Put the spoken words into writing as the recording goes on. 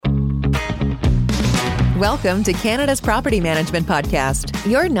Welcome to Canada's Property Management Podcast,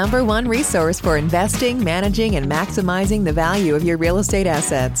 your number one resource for investing, managing, and maximizing the value of your real estate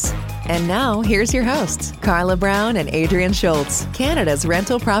assets. And now, here's your hosts, Carla Brown and Adrian Schultz, Canada's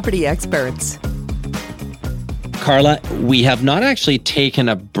rental property experts. Carla, we have not actually taken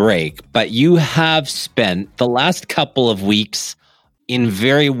a break, but you have spent the last couple of weeks in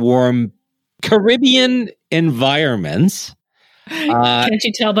very warm Caribbean environments. Can't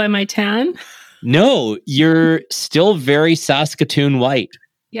you tell by my tan? No, you're still very Saskatoon white.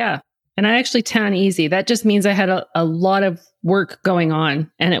 Yeah. And I actually tan easy. That just means I had a lot of work going on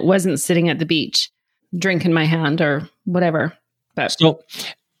and it wasn't sitting at the beach, drinking my hand or whatever. But So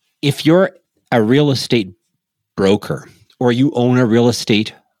if you're a real estate broker or you own a real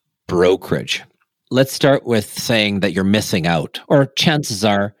estate brokerage, let's start with saying that you're missing out, or chances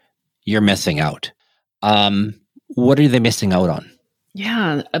are you're missing out. What are they missing out on?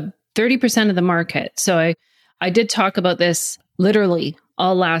 yeah, 30% of the market. So I did talk about this literally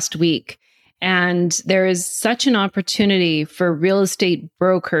all last week. And there is such an opportunity for real estate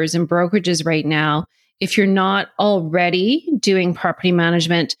brokers and brokerages right now, if you're not already doing property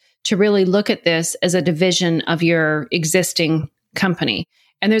management, to really look at this as a division of your existing company.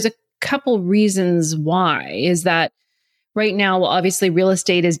 And there's a couple reasons why. Is that right now, well, obviously real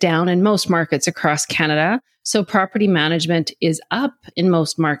estate is down in most markets across Canada. So property management is up in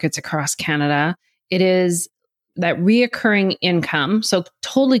most markets across Canada. It is that reoccurring income. So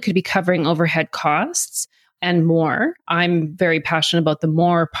totally could be covering overhead costs and more. I'm very passionate about the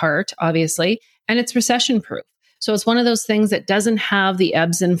more part, obviously, and it's recession proof. So it's one of those things that doesn't have the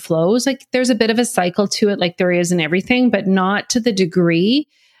ebbs and flows. Like there's a bit of a cycle to it, like there is in everything, but not to the degree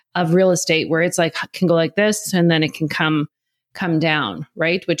of real estate where it's like can go like this and then it can come down,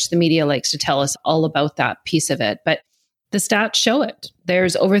 right? Which the media likes to tell us all about that piece of it. But the stats show it.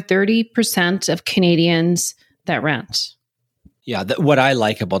 There's over 30% of Canadians that rent. Yeah, what I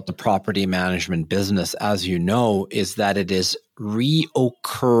like about the property management business, as you know, is that it is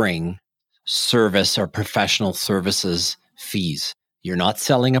reoccurring service or professional services fees. You're not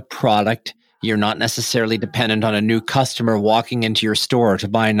selling a product. You're not necessarily dependent on a new customer walking into your store to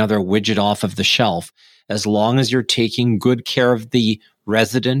buy another widget off of the shelf. As long as you're taking good care of the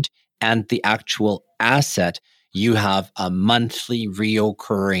resident and the actual asset, you have a monthly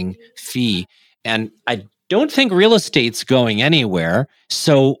reoccurring fee. And I don't think real estate's going anywhere.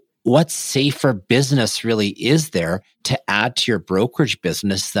 So what safer business really is there to add to your brokerage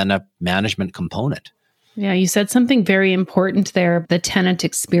business than a management component? Yeah, you said something very important there, the tenant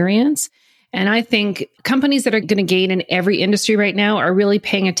experience. And I think companies that are going to gain in every industry right now are really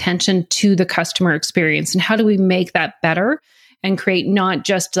paying attention to the customer experience and how do we make that better and create not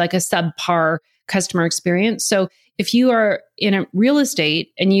just like a subpar customer experience. So if you are in a real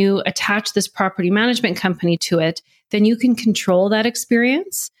estate and you attach this property management company to it, then you can control that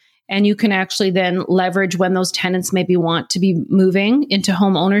experience and you can actually then leverage when those tenants maybe want to be moving into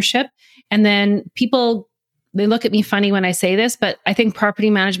home ownership. And then people, they look at me funny when I say this, but I think property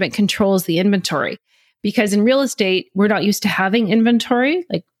management controls the inventory because in real estate, we're not used to having inventory.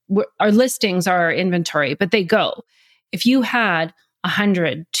 Like our listings are our inventory, but they go. If you had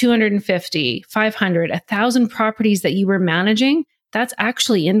 100, 250, 500, 1,000 properties that you were managing, that's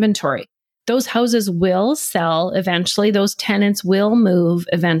actually inventory. Those houses will sell eventually. Those tenants will move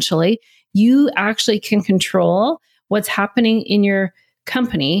eventually. You actually can control what's happening in your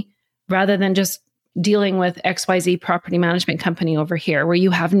company rather than just dealing with XYZ property management company over here where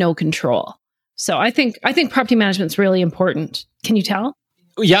you have no control. So I think property management is really important. Can you tell?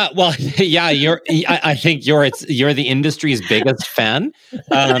 Yeah, well, yeah, I think you're the industry's biggest fan.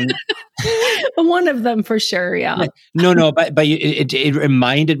 One of them for sure. Yeah. No, but it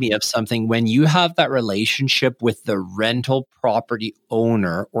reminded me of something when you have that relationship with the rental property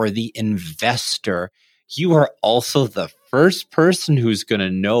owner or the investor. You are also the first person who's going to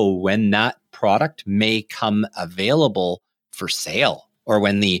know when that product may come available for sale or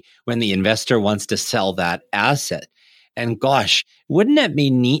when the investor wants to sell that asset. And gosh, wouldn't it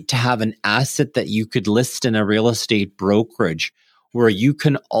be neat to have an asset that you could list in a real estate brokerage where you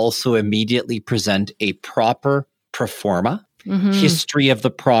can also immediately present a proper pro forma, history of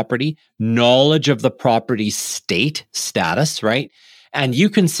the property, knowledge of the property's status, right? And you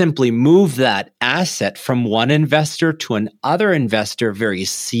can simply move that asset from one investor to another investor very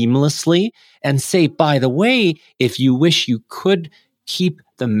seamlessly and say, by the way, if you wish, you could keep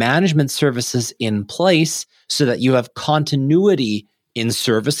the management services in place so that you have continuity in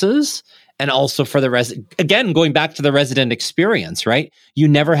services and also for the resident. Again, going back to the resident experience, right? You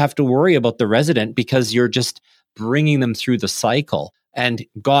never have to worry about the resident because you're just bringing them through the cycle. And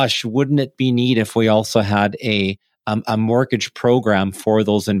gosh, wouldn't it be neat if we also had a mortgage program for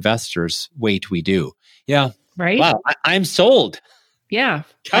those investors? Wait, we do. Yeah. Right. Wow. I'm sold. Yeah.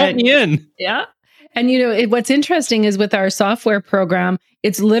 Count me in. Yeah. And what's interesting is with our software program,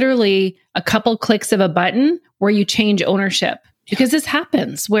 it's literally a couple clicks of a button where you change ownership. Because this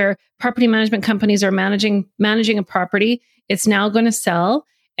happens where property management companies are managing a property. It's now going to sell,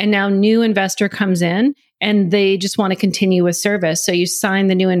 and now new investor comes in and they just want to continue with service. So you sign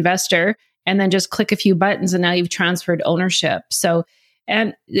the new investor and then just click a few buttons and now you've transferred ownership. So,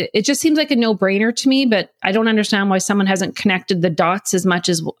 and it just seems like a no-brainer to me, but I don't understand why someone hasn't connected the dots as much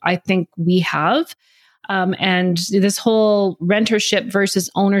as I think we have. And this whole rentership versus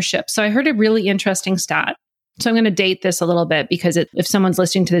ownership. So I heard a really interesting stat. So I'm going to date this a little bit because if someone's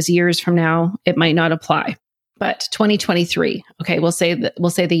listening to this years from now, it might not apply. But 2023, okay, we'll say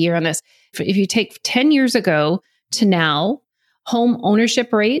the year on this. If you take 10 years ago to now, home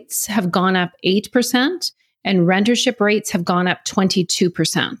ownership rates have gone up 8% and rentership rates have gone up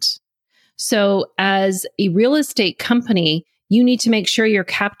 22%. So as a real estate company, you need to make sure you're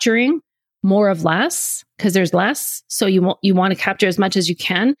capturing more of less because there's less. So you want to capture as much as you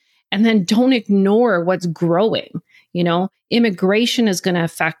can. And then don't ignore what's growing. Immigration is going to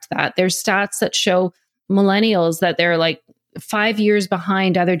affect that. There's stats that show millennials that they're like 5 years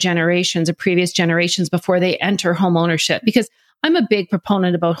behind other generations or previous generations before they enter home ownership. Because I'm a big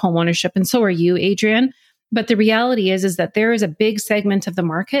proponent about home ownership, and so are you, Adrian. But the reality is that there is a big segment of the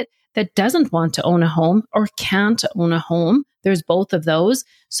market that doesn't want to own a home or can't own a home. There's both of those.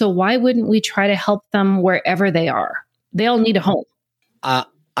 So why wouldn't we try to help them wherever they are? They all need a home.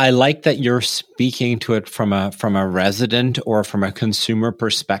 I like that you're speaking to it from a resident or from a consumer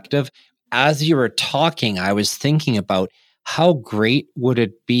perspective. As you were talking, I was thinking about how great would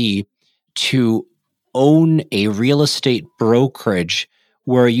it be to own a real estate brokerage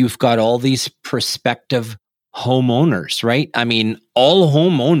where you've got all these prospective homeowners, right? I mean, all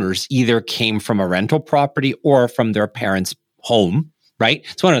homeowners either came from a rental property or from their parents' home, right?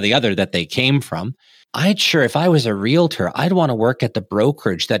 It's one or the other that they came from. If I was a realtor, I'd want to work at the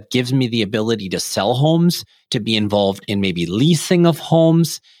brokerage that gives me the ability to sell homes, to be involved in maybe leasing of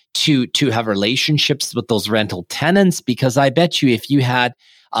homes, to have relationships with those rental tenants. Because I bet you if you had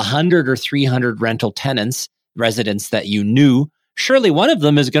 100 or 300 rental residents that you knew, surely one of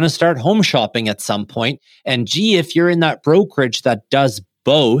them is going to start home shopping at some point. And if you're in that brokerage that does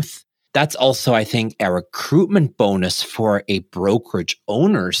both, that's also, I think, a recruitment bonus for a brokerage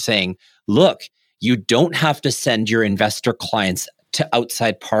owner saying, look, you don't have to send your investor clients to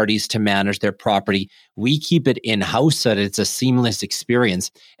outside parties to manage their property. We keep it in-house so that it's a seamless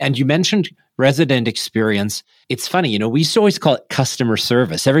experience. And you mentioned resident experience. It's funny, we used to always call it customer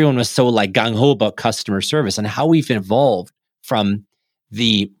service. Everyone was so gung-ho about customer service and how we've evolved from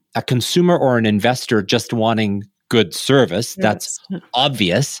a consumer or an investor just wanting good service. Yes. That's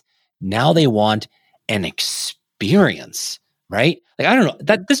obvious. Now they want an experience, right? I don't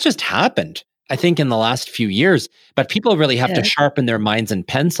know, this just happened, I think, in the last few years, but people really have to sharpen their minds and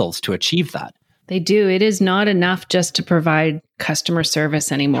pencils to achieve that. They do. It is not enough just to provide customer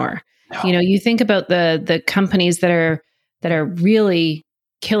service anymore. No. You think about the companies that are really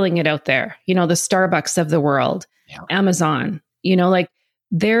killing it out there, the Starbucks of the world, Amazon,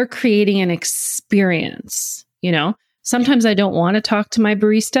 they're creating an experience, Sometimes I don't want to talk to my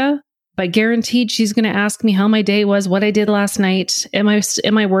barista, but guaranteed she's going to ask me how my day was, what I did last night. Am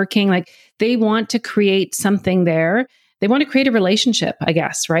I working? They want to create something there. They want to create a relationship, I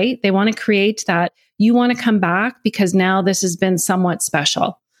guess, right? They want to create that you want to come back because now this has been somewhat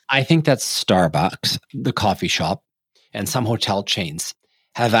special. I think that Starbucks, the coffee shop, and some hotel chains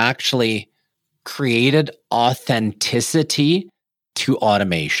have actually created authenticity to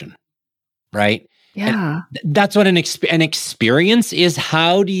automation, right? Yeah. And that's what an experience is.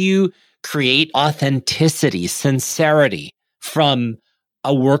 How do you create authenticity, sincerity from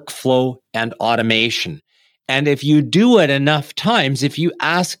a workflow and automation? And if you do it enough times, if you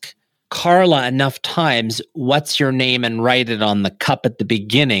ask Carla enough times, what's your name, and write it on the cup at the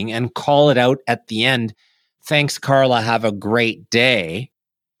beginning and call it out at the end, thanks, Carla, have a great day.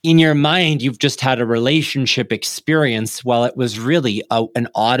 In your mind, you've just had a relationship experience while it was really an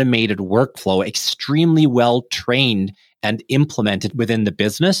automated workflow, extremely well trained and implemented within the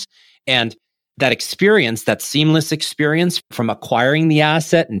business. And that experience, that seamless experience from acquiring the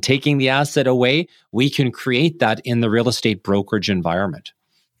asset and taking the asset away, we can create that in the real estate brokerage environment.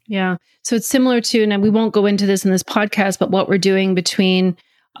 Yeah. So it's similar to, and we won't go into this in this podcast, but what we're doing between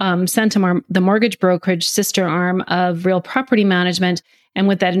Centum, the mortgage brokerage sister arm of Real Property Management, and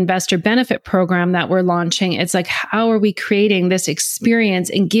with that investor benefit program that we're launching, it's like, how are we creating this experience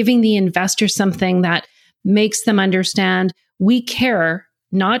and giving the investor something that makes them understand we care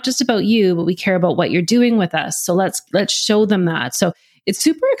not just about you, but we care about what you're doing with us. So let's show them that. So it's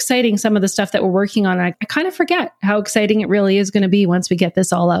super exciting, some of the stuff that we're working on. I kind of forget how exciting it really is going to be once we get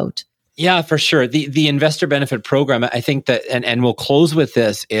this all out. Yeah, for sure. The investor benefit program, I think that, and we'll close with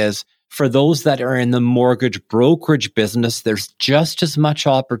this, is for those that are in the mortgage brokerage business, there's just as much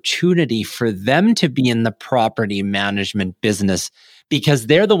opportunity for them to be in the property management business because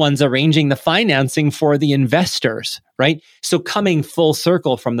they're the ones arranging the financing for the investors, right? So coming full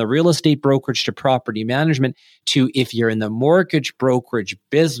circle from the real estate brokerage to property management to if you're in the mortgage brokerage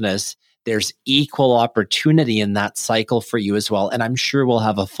business, there's equal opportunity in that cycle for you as well. And I'm sure we'll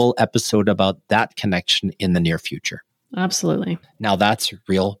have a full episode about that connection in the near future. Absolutely. Now that's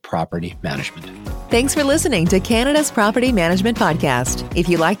Real Property Management. Thanks for listening to Canada's Property Management Podcast. If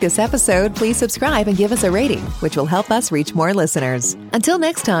you like this episode, please subscribe and give us a rating, which will help us reach more listeners. Until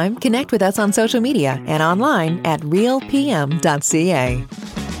next time, connect with us on social media and online at realpm.ca.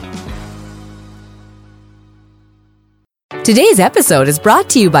 Today's episode is brought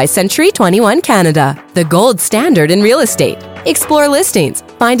to you by Century 21 Canada, the gold standard in real estate. Explore listings,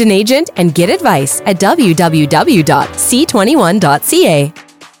 find an agent, and get advice at www.c21.ca.